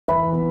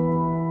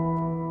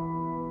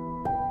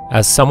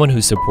As someone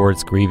who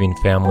supports grieving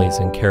families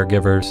and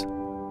caregivers,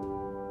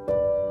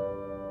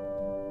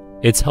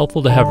 it's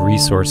helpful to have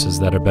resources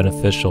that are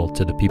beneficial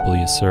to the people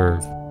you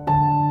serve.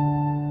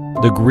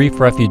 The Grief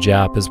Refuge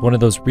app is one of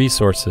those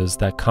resources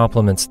that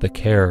complements the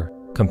care,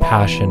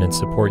 compassion, and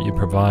support you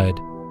provide.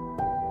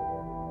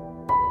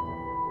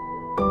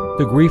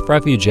 The Grief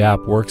Refuge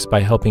app works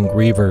by helping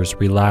grievers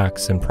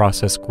relax and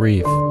process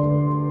grief.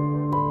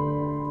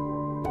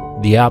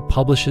 The app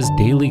publishes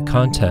daily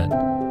content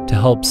to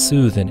help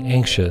soothe an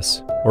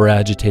anxious or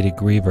agitated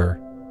griever,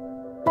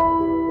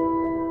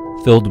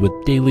 filled with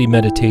daily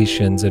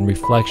meditations and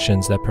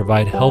reflections that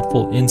provide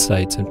helpful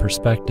insights and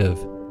perspective.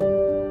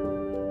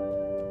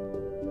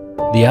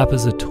 The app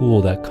is a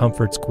tool that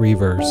comforts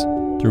grievers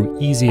through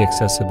easy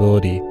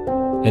accessibility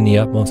and the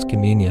utmost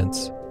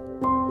convenience.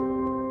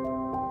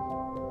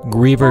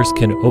 Grievers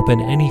can open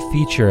any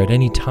feature at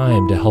any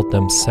time to help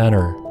them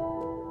center,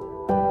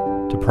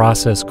 to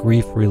process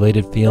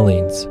grief-related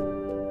feelings,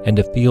 and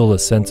to feel a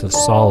sense of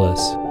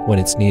solace when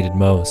it's needed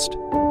most.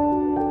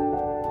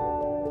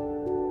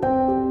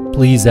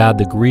 Please add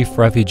the Grief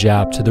Refuge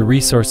app to the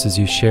resources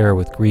you share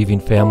with grieving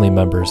family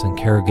members and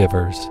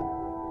caregivers.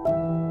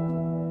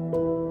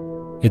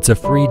 It's a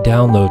free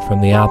download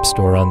from the App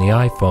Store on the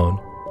iPhone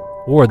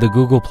or the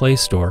Google Play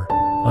Store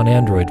on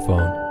Android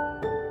phone.